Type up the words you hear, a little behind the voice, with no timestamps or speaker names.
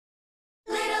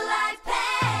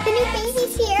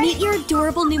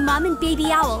adorable new mom and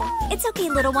baby owl. It's okay,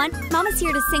 little one. Mama's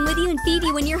here to sing with you and feed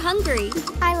you when you're hungry.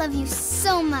 I love you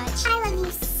so much. I love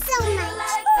you so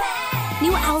much.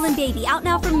 New owl and baby out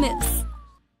now from Moose.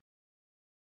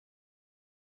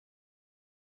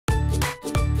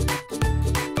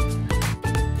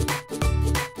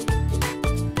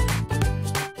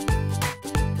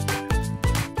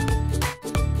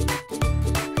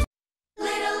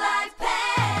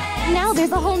 Now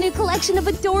there's a whole new collection of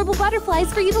adorable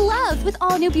butterflies for you to love, with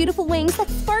all new beautiful wings that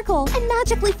sparkle and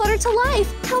magically flutter to life.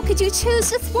 How could you choose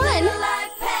just one?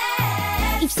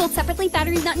 Each sold separately,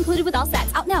 batteries not included with all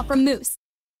sets. Out now from Moose.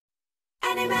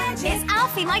 It's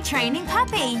Alfie, my training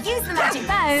puppy. Use the magic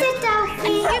bow. Sit, Alfie.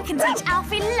 And you can teach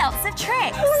Alfie lots of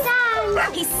tricks.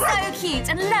 Stand. He's so cute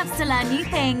and loves to learn new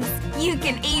things. You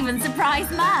can even surprise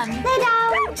Mum.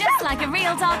 Sit. Just like a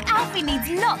real dog, Alfie needs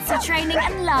lots of training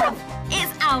and love.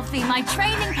 It's Alfie, my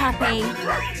training puppy.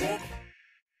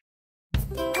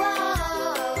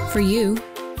 For you,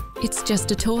 it's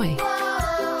just a toy.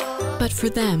 But for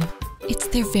them, it's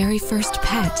their very first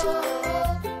pet.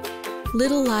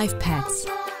 Little Live Pets,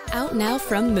 out now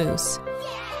from Moose.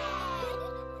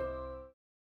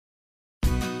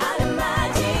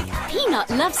 Peanut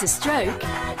loves a stroke.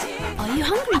 Are you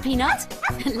hungry, Peanut?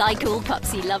 Like all pups,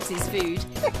 he loves his food.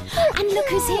 And look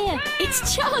who's here.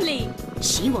 It's Charlie.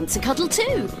 She wants a cuddle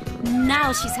too.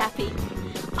 Now she's happy.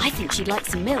 I think she'd like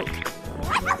some milk.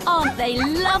 Aren't they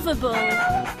lovable?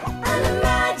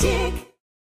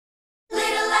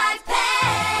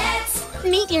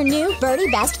 Meet your new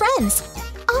birdie best friends.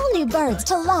 All new birds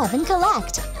to love and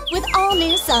collect, with all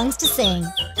new songs to sing.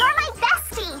 You're my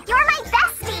bestie. You're my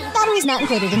bestie. Batteries not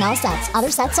included in all sets. Other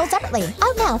sets sold separately.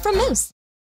 Out now from Moose.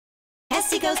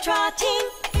 Tessie goes trotting.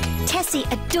 Tessie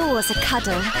adores a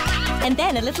cuddle. And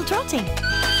then a little trotting.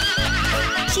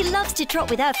 She loves to trot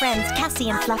with her friends Cassie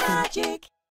and Fluffy.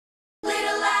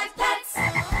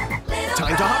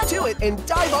 Time to hop to it and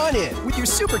dive on in with your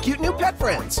super cute new pet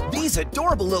friends. These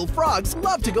adorable little frogs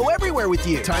love to go everywhere with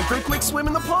you. Time for a quick swim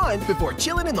in the pond before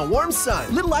chilling in the warm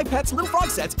sun. Little Live Pets Little Frog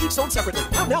sets, each sold separately.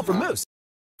 Out now from Moose.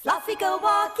 Fluffy go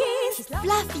walking.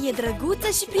 Fluffy e drăguță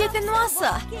și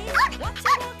prietenoasă.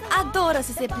 Adoră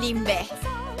să se plimbe.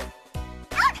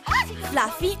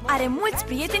 Fluffy are mulți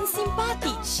prieteni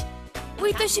simpatici.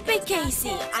 Uită și pe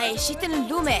Casey, a ieșit în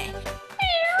lume.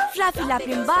 Fluffy la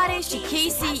plimbare și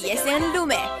Casey iese în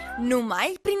lume,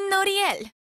 numai prin noriel.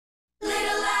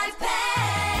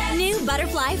 New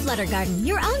Butterfly Flutter Garden,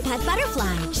 your own pet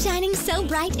butterfly. Shining so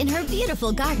bright in her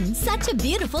beautiful garden, such a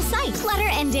beautiful sight. Flutter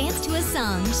and dance to a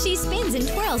song. She spins and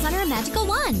twirls on her magical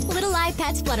wand. Little Live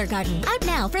Pets Flutter Garden, out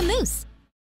now from Moose.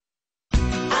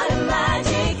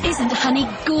 Isn't Honey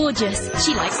gorgeous?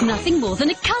 She likes nothing more than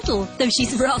a cuddle, though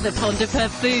she's rather fond of her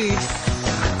food.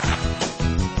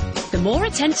 The more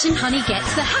attention Honey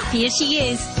gets, the happier she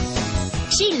is.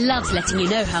 She loves letting you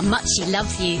know how much she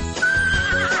loves you.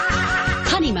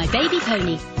 Honey, my baby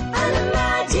pony.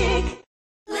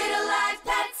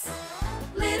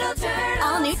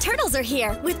 All new turtles are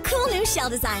here with cool new shell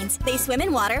designs. They swim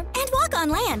in water and walk on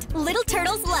land. Little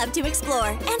turtles love to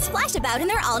explore and splash about in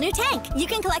their all-new tank. You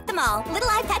can collect them all. Little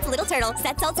Live Pets Little Turtle,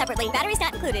 set sold separately. Batteries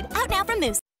not included. Out now from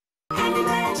Moose.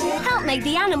 Help make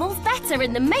the animals better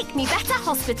in the Make Me Better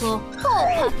hospital. Poor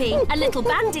puppy. A little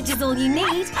bandage is all you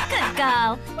need. Good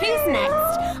girl. Who's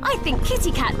next? I think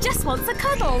Kitty Cat just wants a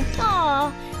cuddle.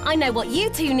 Aw, I know what you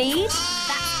two need.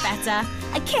 That's better.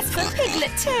 A kiss for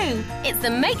Piglet too. It's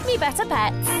the Make Me Better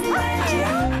Pets.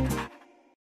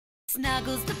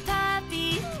 Snuggles the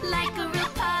puppy like a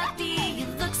real puppy. You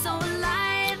look so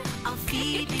alive. I'll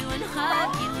feed you and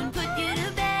hug you and put you to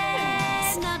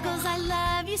bed. Snuggles, I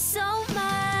love you so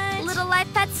much. Little Live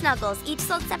Pet Snuggles, each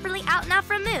sold separately. Out now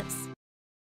from Moose.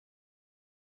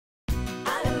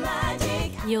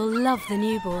 You'll love the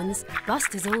newborns.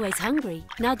 Buster's always hungry.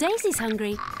 Now Daisy's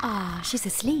hungry. Ah, she's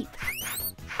asleep.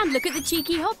 And look at the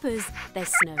cheeky hoppers. They're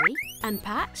Snowy and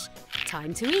Patch.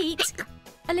 Time to eat.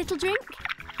 A little drink.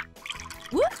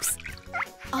 Whoops!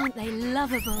 Aren't they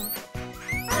lovable?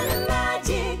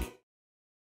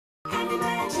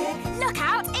 Look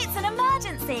out, it's an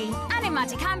emergency.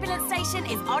 Animagic ambulance station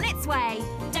is on its way.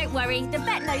 Don't worry, the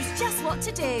vet knows just what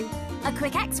to do. A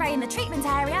quick x-ray in the treatment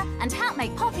area and help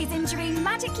make Poppy's injury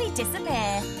magically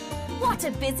disappear. What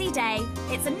a busy day.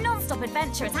 It's a non-stop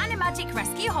adventure at Animagic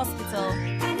Rescue Hospital.